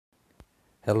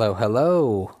Hello,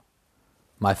 hello,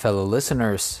 my fellow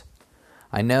listeners.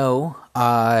 I know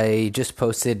I just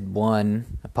posted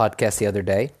a podcast the other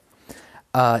day.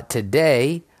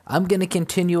 Today, I'm going to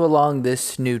continue along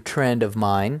this new trend of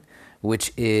mine,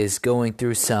 which is going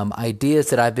through some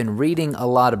ideas that I've been reading a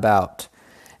lot about.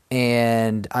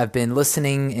 And I've been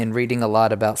listening and reading a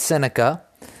lot about Seneca.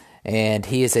 And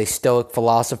he is a Stoic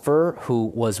philosopher who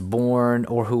was born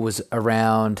or who was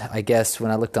around, I guess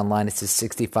when I looked online, it says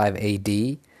 65 AD.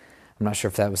 I'm not sure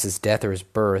if that was his death or his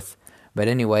birth. But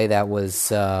anyway, that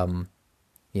was, over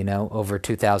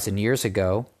 2,000 years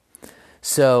ago.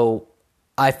 So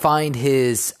I find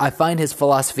his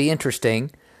philosophy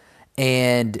interesting.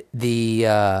 And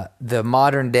the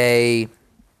modern day,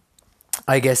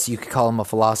 I guess you could call him a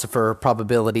philosopher,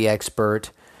 probability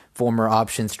expert, former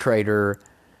options trader,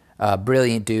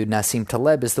 brilliant dude, Nassim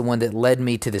Taleb, is the one that led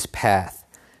me to this path.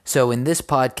 So in this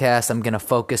podcast, I'm going to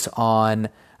focus on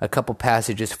a couple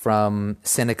passages from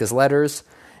Seneca's letters,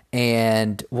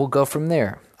 and we'll go from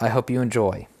there. I hope you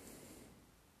enjoy.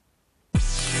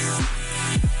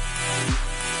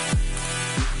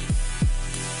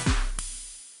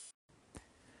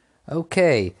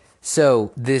 Okay,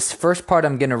 so this first part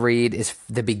I'm going to read is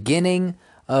the beginning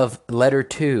of letter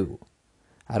 2.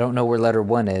 I don't know where letter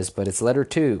 1 is, but it's letter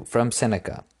 2 from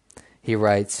Seneca. He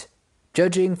writes,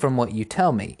 "Judging from what you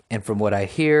tell me, and from what I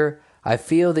hear, I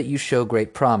feel that you show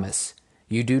great promise.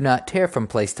 You do not tear from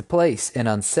place to place and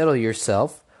unsettle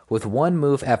yourself with one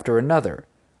move after another.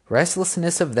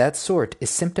 Restlessness of that sort is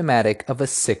symptomatic of a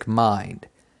sick mind.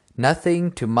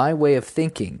 Nothing, to my way of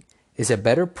thinking, is a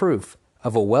better proof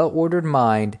of a well-ordered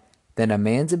mind than a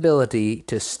man's ability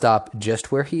to stop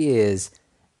just where he is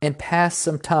and pass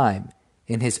some time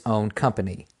in his own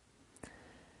company."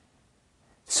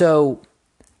 So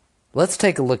let's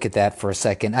take a look at that for a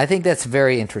second. I think that's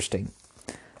very interesting.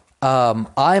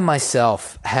 I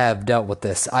myself have dealt with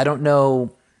this. I don't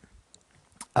know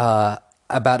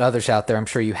about others out there. I'm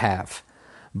sure you have.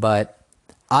 But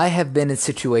I have been in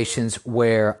situations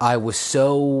where I was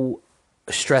so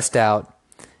stressed out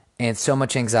and so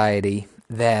much anxiety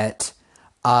that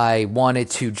I wanted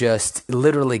to just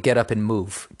literally get up and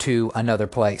move to another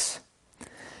place.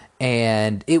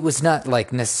 And it was not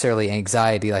like necessarily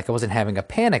anxiety, like I wasn't having a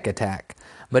panic attack,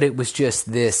 but it was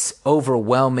just this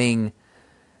overwhelming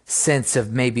sense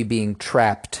of maybe being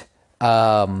trapped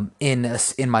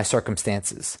in my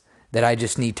circumstances, that I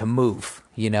just need to move.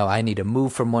 I need to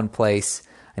move from one place.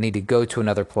 I need to go to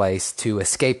another place to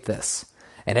escape this,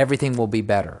 and everything will be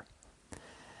better.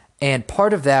 And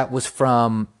part of that was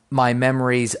from my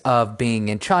memories of being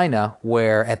in China,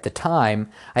 where at the time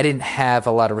I didn't have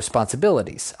a lot of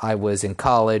responsibilities. I was in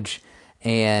college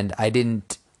and I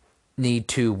didn't need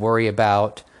to worry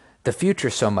about the future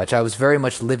so much. I was very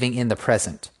much living in the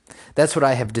present. That's what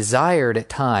I have desired at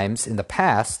times in the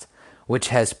past, which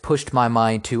has pushed my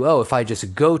mind to, if I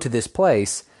just go to this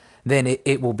place, then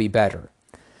it will be better.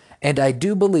 And I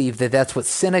do believe that that's what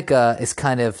Seneca is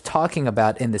kind of talking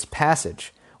about in this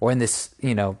passage, or in this,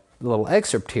 little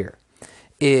excerpt here,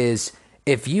 is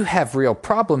if you have real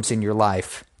problems in your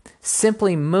life,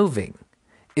 simply moving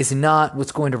is not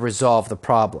what's going to resolve the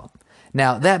problem.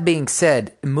 Now, that being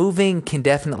said, moving can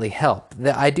definitely help.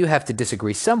 I do have to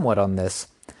disagree somewhat on this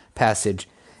passage,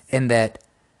 in that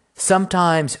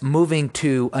sometimes moving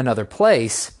to another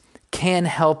place can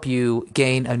help you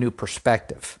gain a new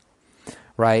perspective,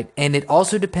 right? And it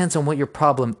also depends on what your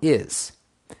problem is.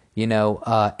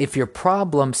 If your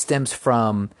problem stems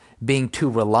from being too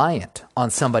reliant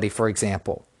on somebody, for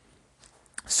example.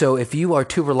 So if you are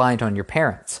too reliant on your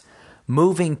parents,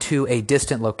 moving to a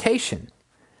distant location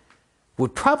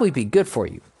would probably be good for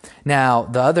you. Now,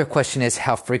 the other question is,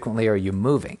 how frequently are you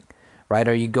moving, right?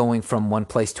 Are you going from one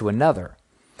place to another?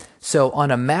 So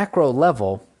on a macro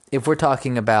level, if we're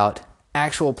talking about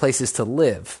actual places to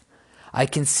live, I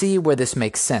can see where this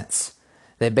makes sense.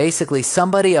 That basically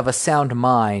somebody of a sound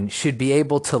mind should be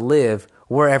able to live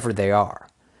wherever they are.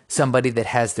 Somebody that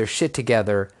has their shit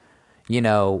together,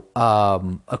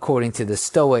 according to the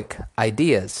Stoic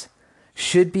ideas,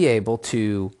 should be able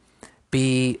to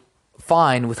be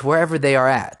fine with wherever they are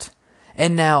at.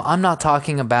 And now I'm not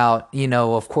talking about,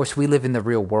 of course we live in the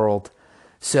real world,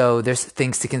 so there's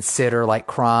things to consider like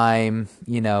crime,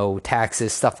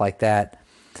 taxes, stuff like that.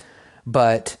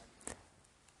 But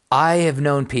I have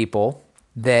known people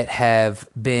that have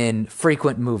been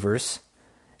frequent movers,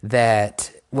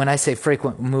 that when I say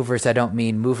frequent movers, I don't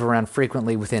mean move around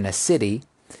frequently within a city,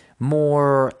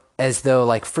 more as though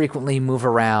like frequently move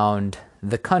around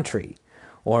the country,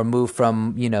 or move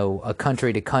from, a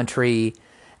country to country,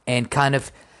 and kind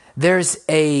of, there's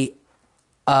a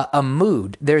a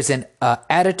mood. There's an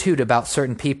attitude about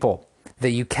certain people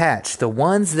that you catch. The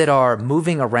ones that are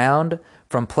moving around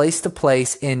from place to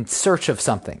place in search of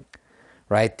something,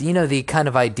 right? You know, the kind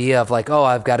of idea of like, oh,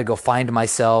 I've got to go find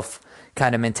myself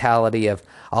kind of mentality of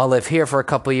I'll live here for a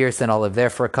couple of years, then I'll live there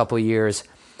for a couple of years.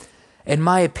 In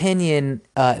my opinion,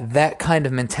 that kind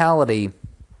of mentality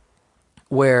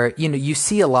where, you know, you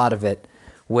see a lot of it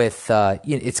with,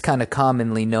 it's kind of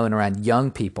commonly known around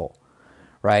young people,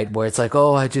 right? Where it's like,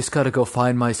 oh, I just got to go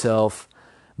find myself.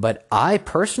 But I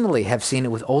personally have seen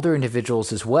it with older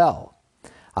individuals as well.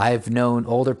 I've known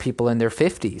older people in their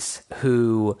 50s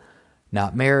who,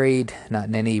 not married, not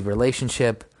in any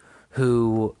relationship,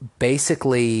 who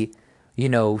basically, you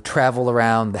know, travel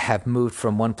around, have moved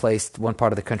from one place, one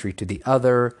part of the country to the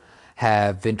other,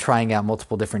 have been trying out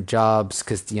multiple different jobs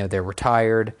because, you know, they're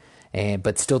retired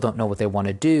but still don't know what they want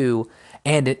to do.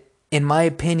 And in my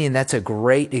opinion, that's a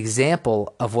great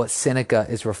example of what Seneca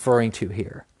is referring to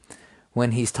here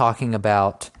when he's talking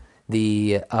about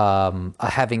the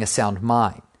having a sound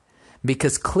mind.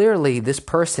 Because clearly this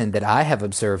person that I have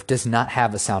observed does not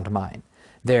have a sound mind.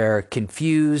 They're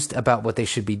confused about what they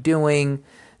should be doing.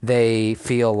 They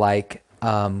feel like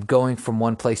going from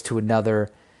one place to another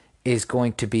is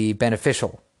going to be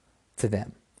beneficial to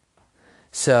them.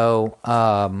 So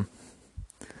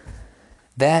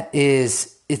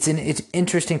it's an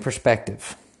interesting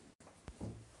perspective.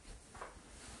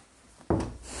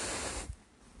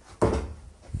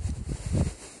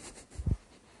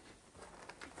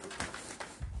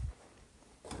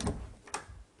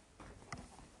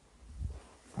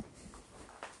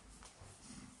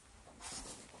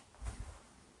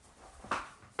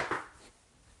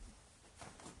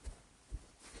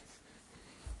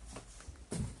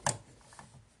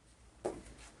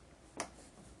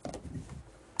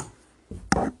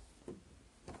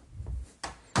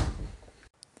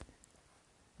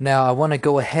 Now, I want to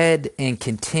go ahead and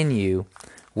continue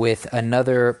with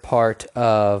another part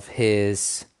of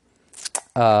his,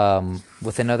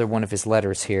 with another one of his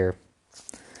letters here.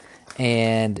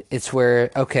 And it's where,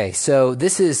 okay, so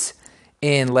this is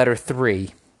in letter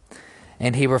 3.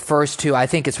 And he refers to, I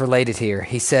think it's related here.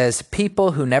 He says,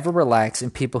 people who never relax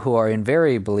and people who are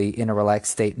invariably in a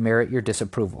relaxed state merit your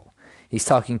disapproval. He's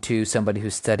talking to somebody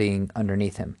who's studying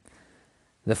underneath him.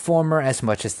 The former as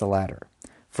much as the latter.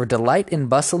 For delight in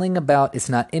bustling about is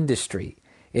not industry.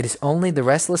 It is only the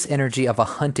restless energy of a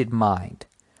hunted mind.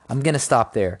 I'm going to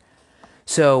stop there.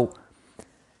 So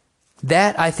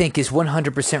that, I think, is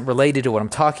 100% related to what I'm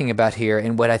talking about here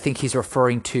and what I think he's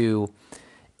referring to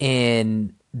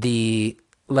in the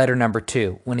letter number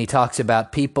 2, when he talks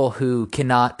about people who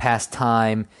cannot pass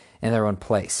time in their own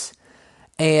place.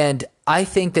 And I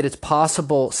think that it's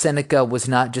possible Seneca was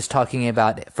not just talking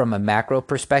about it from a macro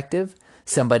perspective,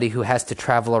 somebody who has to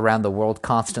travel around the world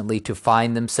constantly to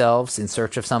find themselves in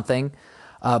search of something,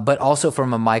 but also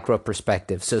from a micro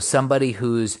perspective. So somebody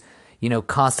who's, you know,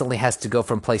 constantly has to go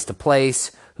from place to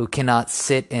place, who cannot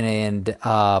sit and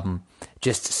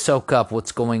just soak up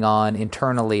what's going on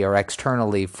internally or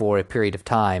externally for a period of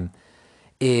time,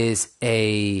 is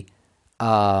a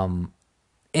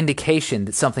indication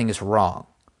that something is wrong.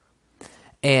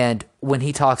 And when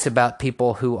he talks about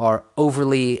people who are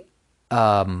overly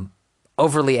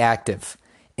active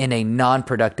in a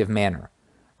non-productive manner,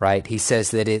 right? He says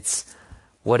that it's,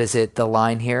 what is it, the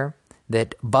line here?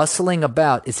 That bustling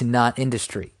about is not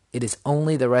industry. It is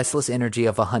only the restless energy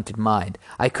of a hunted mind.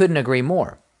 I couldn't agree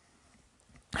more.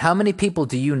 How many people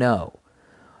do you know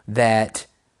that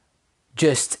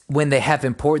just when they have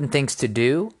important things to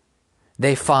do,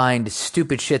 they find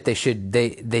stupid shit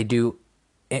they do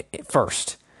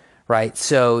first, right?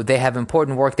 So they have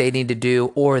important work they need to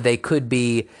do, or they could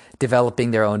be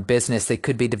developing their own business. They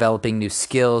could be developing new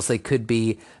skills. They could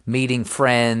be meeting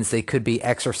friends. They could be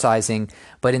exercising,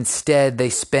 but instead they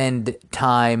spend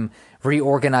time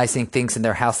reorganizing things in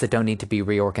their house that don't need to be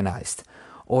reorganized,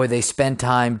 or they spend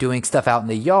time doing stuff out in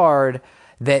the yard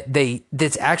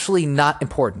that's actually not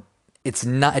important. It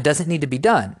doesn't need to be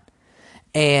done.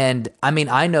 And I mean,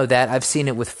 I know that. I've seen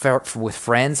it with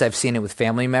friends. I've seen it with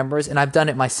family members, and I've done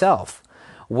it myself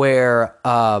where,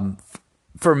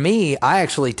 for me, I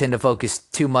actually tend to focus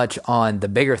too much on the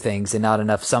bigger things and not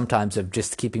enough sometimes of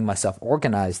just keeping myself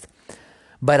organized.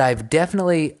 But I've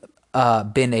definitely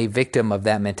been a victim of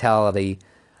that mentality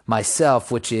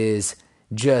myself, which is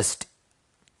just,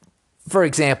 for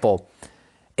example,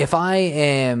 if I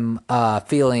am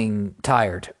feeling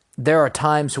tired, there are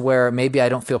times where maybe I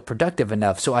don't feel productive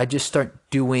enough, so I just start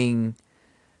doing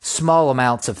small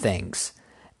amounts of things.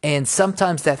 And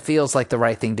sometimes that feels like the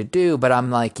right thing to do, but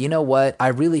I'm like, you know what? I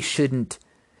really shouldn't,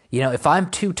 if I'm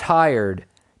too tired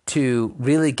to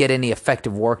really get any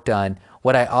effective work done,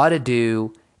 what I ought to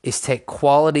do is take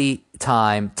quality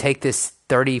time, take this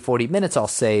 30, 40 minutes I'll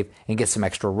save and get some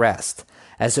extra rest,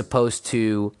 as opposed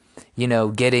to,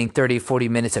 getting 30, 40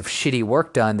 minutes of shitty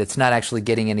work done that's not actually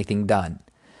getting anything done.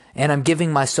 And I'm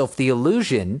giving myself the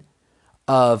illusion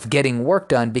of getting work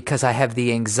done because I have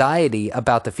the anxiety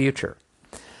about the future.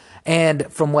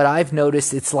 And from what I've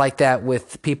noticed, it's like that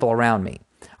with people around me.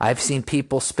 I've seen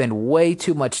people spend way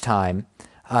too much time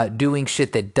doing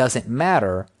shit that doesn't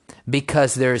matter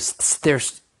because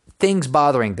there's things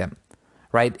bothering them,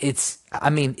 right?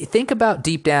 Think about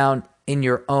deep down in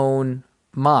your own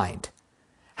mind.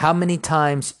 How many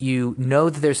times you know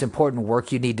that there's important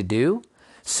work you need to do,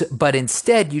 but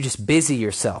instead you just busy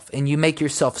yourself and you make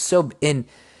yourself so busy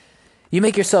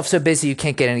you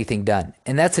can't get anything done.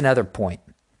 And that's another point.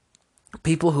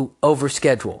 People who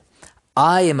overschedule.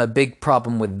 I am a big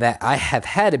problem with that. I have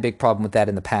had a big problem with that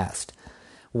in the past,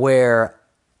 where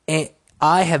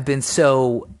I have been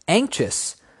so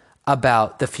anxious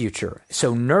about the future,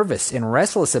 so nervous and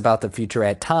restless about the future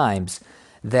at times,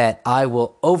 that I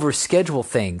will overschedule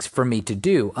things for me to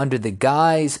do under the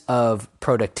guise of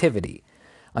productivity,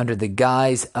 under the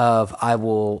guise of I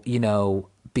will,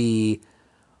 be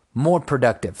more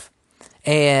productive.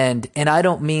 And I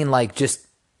don't mean like just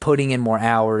putting in more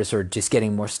hours or just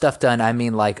getting more stuff done. I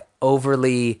mean like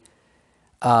overly,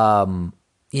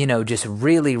 just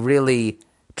really, really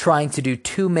trying to do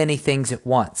too many things at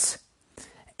once.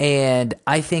 And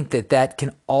I think that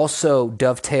can also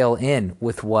dovetail in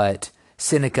with what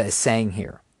Seneca is saying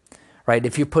here, right?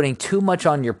 If you're putting too much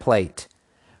on your plate,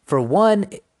 for one,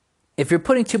 if you're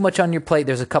putting too much on your plate,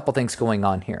 there's a couple things going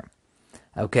on here.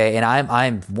 Okay, and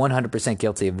I'm 100%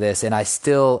 guilty of this, and I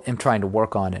still am trying to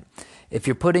work on it. If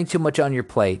you're putting too much on your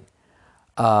plate,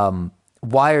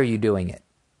 why are you doing it,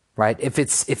 right?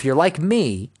 If you're like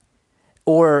me,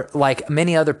 or like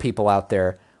many other people out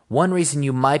there, one reason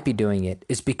you might be doing it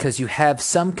is because you have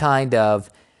some kind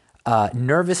of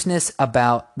nervousness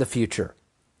about the future.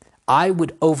 I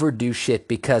would overdo shit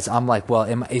because I'm like,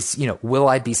 well, will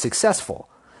I be successful?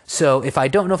 So if I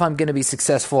don't know if I'm going to be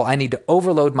successful, I need to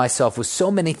overload myself with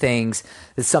so many things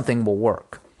that something will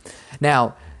work.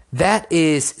 Now, that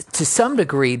is, to some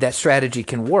degree, that strategy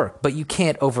can work, but you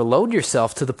can't overload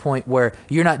yourself to the point where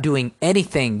you're not doing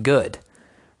anything good,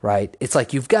 right? It's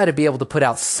like you've got to be able to put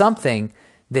out something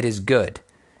that is good.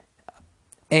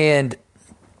 And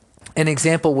an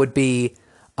example would be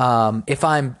if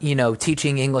I'm,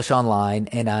 teaching English online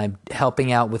and I'm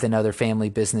helping out with another family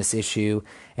business issue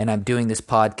and I'm doing this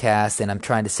podcast and I'm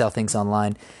trying to sell things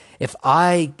online. If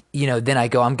I, then I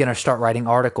go, I'm going to start writing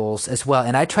articles as well.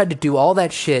 And I try to do all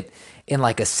that shit in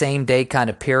like a same day kind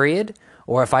of period.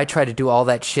 Or if I try to do all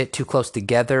that shit too close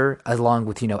together, along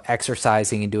with,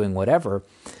 exercising and doing whatever,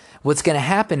 what's going to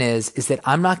happen is that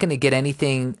I'm not going to get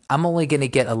anything. I'm only going to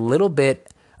get a little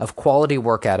bit of quality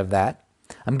work out of that.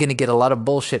 I'm going to get a lot of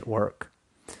bullshit work.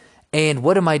 And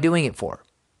what am I doing it for?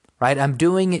 Right? I'm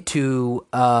doing it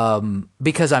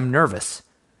because I'm nervous,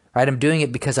 right? I'm doing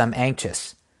it because I'm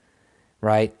anxious,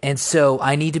 right? And so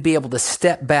I need to be able to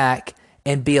step back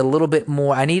and be a little bit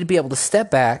more, I need to be able to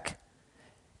step back,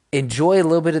 enjoy a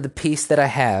little bit of the peace that I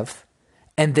have,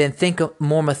 and then think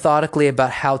more methodically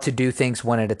about how to do things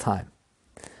one at a time.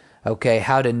 Okay,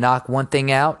 how to knock one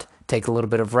thing out, take a little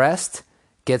bit of rest,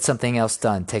 get something else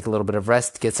done, take a little bit of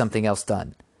rest, get something else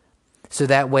done. So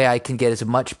that way I can get as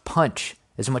much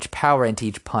power into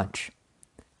each punch.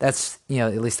 That's,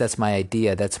 at least that's my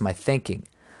idea. That's my thinking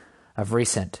of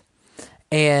recent.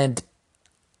 And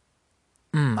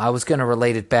I was going to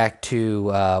relate it back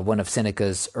to one of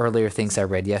Seneca's earlier things I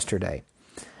read yesterday.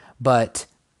 But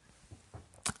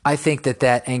I think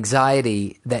that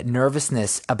anxiety, that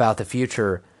nervousness about the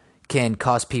future can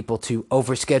cause people to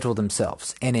overschedule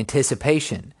themselves in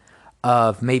anticipation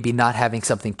of maybe not having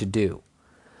something to do.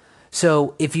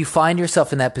 So if you find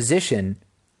yourself in that position,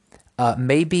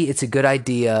 maybe it's a good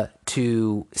idea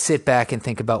to sit back and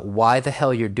think about why the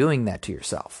hell you're doing that to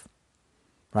yourself,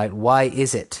 right? Why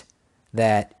is it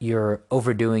that you're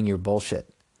overdoing your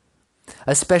bullshit?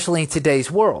 Especially in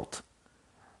today's world,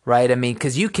 right? I mean,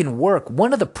 because you can work.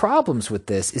 One of the problems with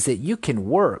this is that you can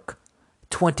work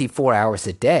 24 hours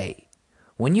a day.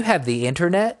 When you have the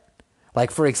internet,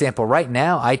 like for example, right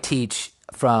now I teach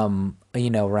from,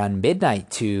 around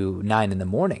midnight to 9 in the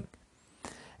morning.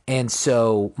 And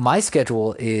so my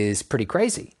schedule is pretty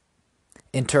crazy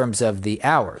in terms of the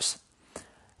hours.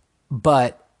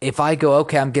 But if I go,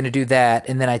 okay, I'm going to do that,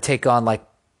 and then I take on like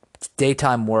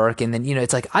daytime work, and then,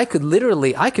 it's like I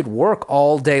could work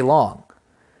all day long.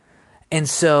 And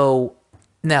so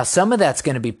Now, some of that's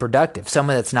going to be productive. Some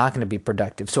of that's not going to be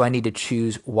productive. So I need to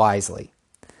choose wisely.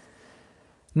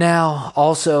 Now,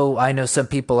 also, I know some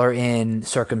people are in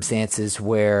circumstances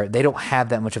where they don't have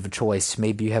that much of a choice.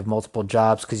 Maybe you have multiple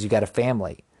jobs because you got a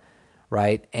family,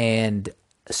 right? And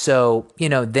so,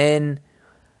 then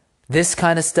this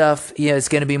kind of stuff, is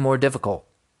going to be more difficult.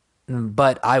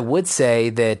 But I would say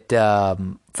that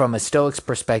from a Stoic's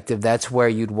perspective, that's where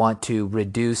you'd want to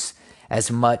reduce as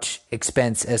much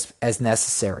expense as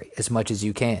necessary, as much as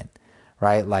you can,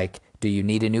 right? Like, do you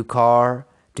need a new car?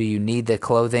 Do you need the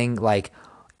clothing? Like,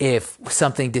 if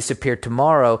something disappeared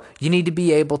tomorrow, you need to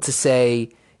be able to say,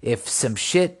 if some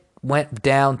shit went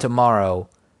down tomorrow,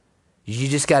 you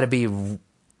just got to be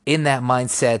in that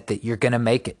mindset that you're going to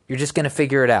make it. You're just going to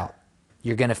figure it out.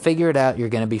 You're going to figure it out. You're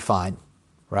going to be fine,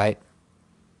 right?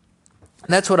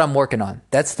 And that's what I'm working on.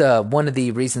 That's one of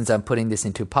the reasons I'm putting this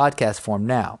into podcast form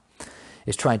now,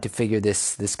 is trying to figure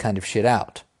this kind of shit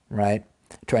out, right?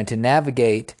 Trying to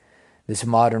navigate this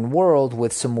modern world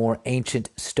with some more ancient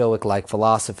Stoic-like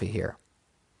philosophy here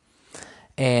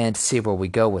and see where we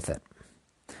go with it.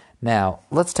 Now,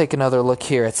 let's take another look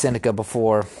here at Seneca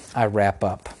before I wrap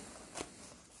up.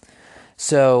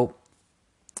 So,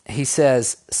 he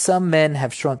says, some men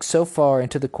have shrunk so far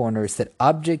into the corners that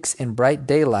objects in bright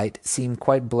daylight seem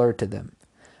quite blurred to them.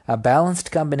 A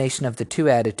balanced combination of the two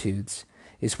attitudes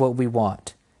is what we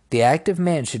want. The active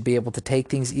man should be able to take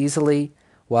things easily,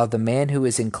 while the man who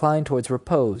is inclined towards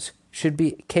repose should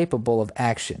be capable of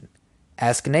action.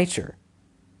 Ask nature.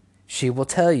 She will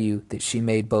tell you that she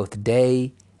made both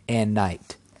day and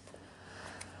night.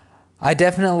 I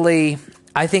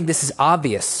think this is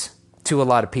obvious to a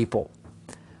lot of people,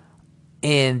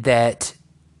 in that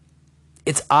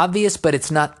it's obvious, but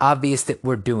it's not obvious that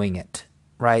we're doing it,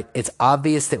 right? It's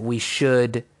obvious that we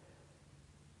should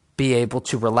be able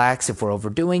to relax if we're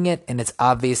overdoing it, and it's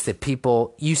obvious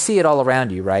that you see it all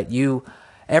around you, right?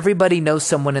 Everybody knows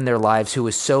someone in their lives who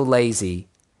is so lazy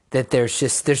that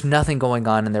there's nothing going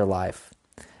on in their life.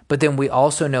 But then we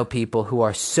also know people who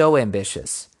are so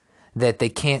ambitious that they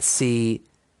can't see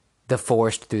the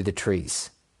forest through the trees.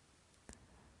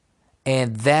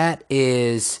 And that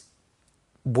is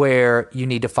where you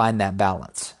need to find that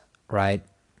balance, right?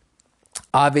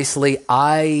 Obviously,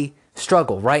 I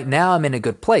struggle. Right now, I'm in a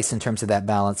good place in terms of that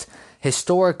balance.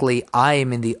 Historically, I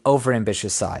am in the overambitious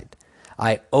side.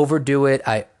 I overdo it.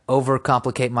 I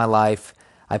overcomplicate my life.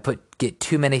 I get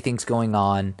too many things going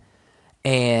on.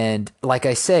 And like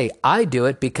I say, I do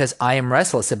it because I am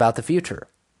restless about the future.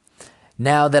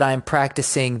 Now that I'm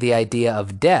practicing the idea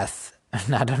of death,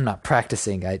 I'm not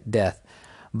practicing death,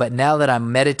 but now that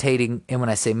I'm meditating, and when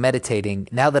I say meditating,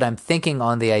 now that I'm thinking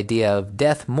on the idea of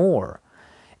death more,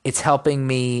 it's helping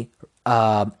me.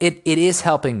 It is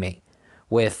helping me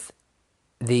with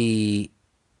the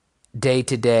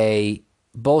day-to-day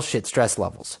bullshit stress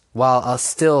levels, while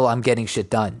I'm getting shit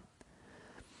done.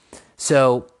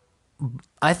 So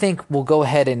I think we'll go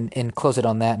ahead and close it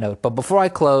on that note. But before I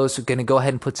close, we're going to go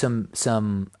ahead and put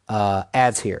some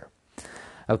ads here.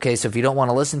 Okay, so if you don't want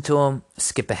to listen to them,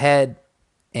 skip ahead.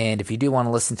 And if you do want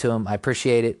to listen to them, I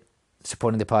appreciate it,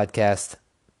 supporting the podcast.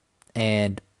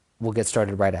 And we'll get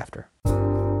started right after.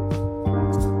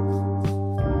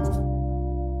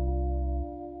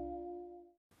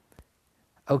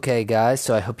 Okay, guys,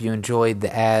 so I hope you enjoyed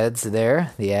the ads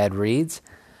there, the ad reads.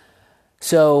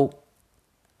 So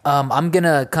I'm going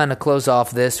to kind of close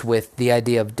off this with the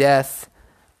idea of death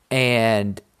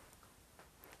and,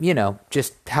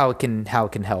 just how it can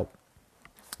help.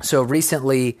 So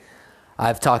recently,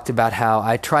 I've talked about how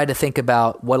I try to think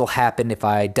about what'll happen if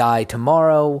I die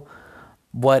tomorrow.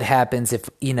 What happens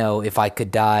if I could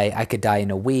die? I could die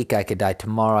in a week. I could die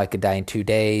tomorrow. I could die in 2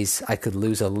 days. I could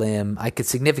lose a limb. I could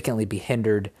significantly be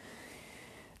hindered.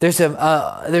 There's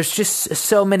just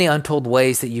so many untold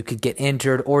ways that you could get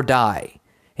injured or die,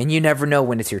 and you never know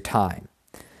when it's your time.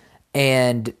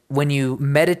 And when you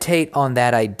meditate on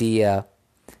that idea,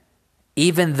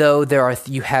 even though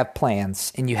you have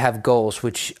plans and you have goals,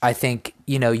 which I think,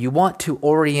 you want to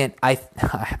orient, I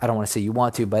don't want to say you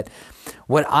want to, but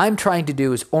what I'm trying to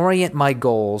do is orient my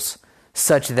goals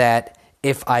such that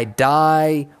if I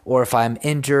die or if I'm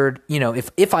injured,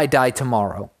 if I die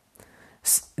tomorrow,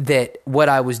 that what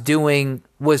I was doing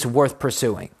was worth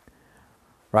pursuing,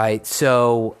 right?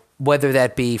 So whether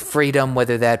that be freedom,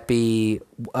 whether that be,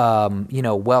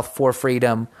 wealth for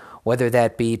freedom, whether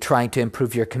that be trying to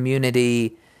improve your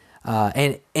community,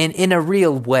 and in a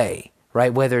real way,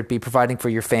 right? Whether it be providing for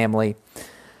your family.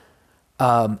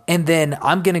 And then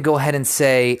I'm going to go ahead and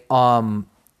say,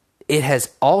 it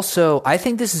has also, I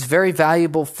think this is very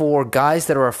valuable for guys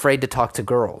that are afraid to talk to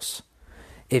girls.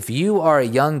 if you are a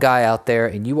young guy out there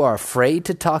and you are afraid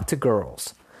to talk to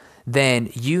girls,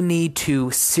 then you need to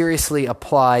seriously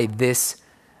apply this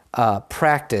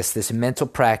practice, this mental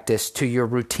practice to your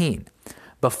routine.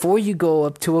 Before you go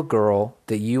up to a girl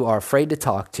that you are afraid to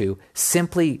talk to,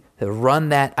 simply run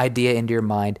that idea into your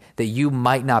mind that you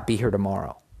might not be here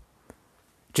tomorrow.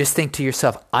 Just think to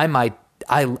yourself, I might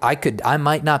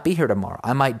not be here tomorrow.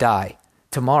 I might die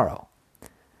tomorrow.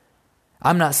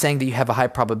 I'm not saying that you have a high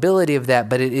probability of that,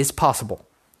 but it is possible.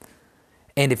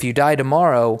 And if you die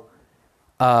tomorrow,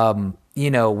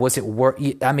 was it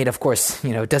worth? I mean, of course,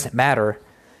 it doesn't matter.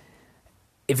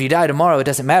 If you die tomorrow, it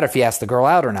doesn't matter if you ask the girl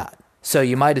out or not. So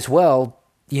you might as well,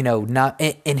 not.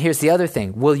 And here's the other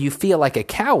thing. Will you feel like a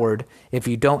coward if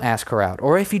you don't ask her out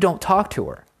or if you don't talk to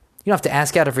her? You don't have to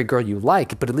ask out every girl you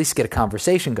like, but at least get a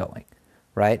conversation going,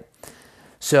 right?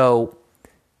 So,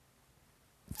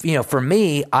 for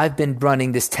me, I've been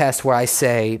running this test where I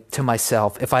say to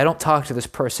myself, if I don't talk to this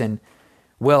person,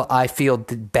 will I feel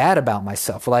bad about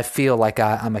myself? Will I feel like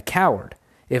I'm a coward?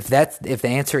 If the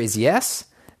answer is yes,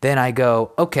 then I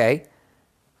go, okay,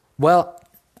 well,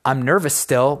 I'm nervous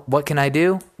still. What can I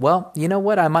do? Well, you know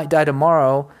what? I might die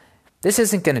tomorrow. This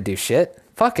isn't going to do shit.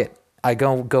 Fuck it. I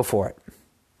go for it.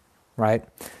 Right?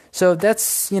 So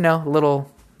that's, a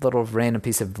little random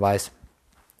piece of advice.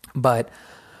 But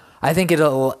I think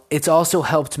it's also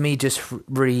helped me just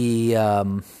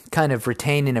kind of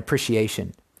retain an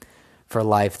appreciation for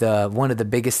life. One of the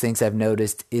biggest things I've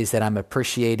noticed is that I'm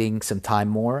appreciating some time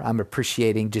more. I'm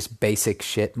appreciating just basic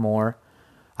shit more.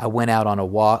 I went out on a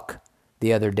walk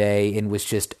the other day and was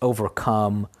just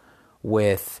overcome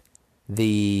with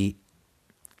I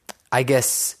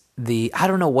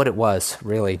don't know what it was,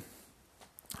 really.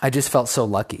 I just felt so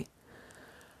lucky.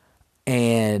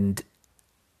 And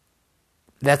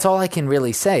that's all I can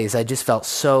really say is I just felt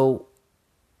so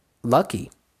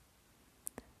lucky.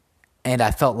 And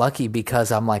I felt lucky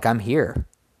because I'm here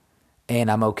and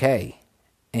I'm okay.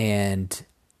 And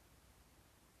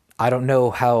I don't know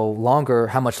how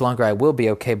much longer I will be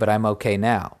okay, but I'm okay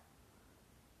now.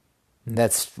 And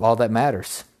that's all that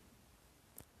matters.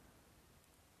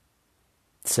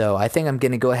 So I think I'm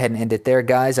going to go ahead and end it there,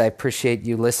 guys. I appreciate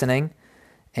you listening,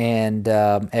 and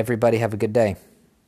everybody have a good day.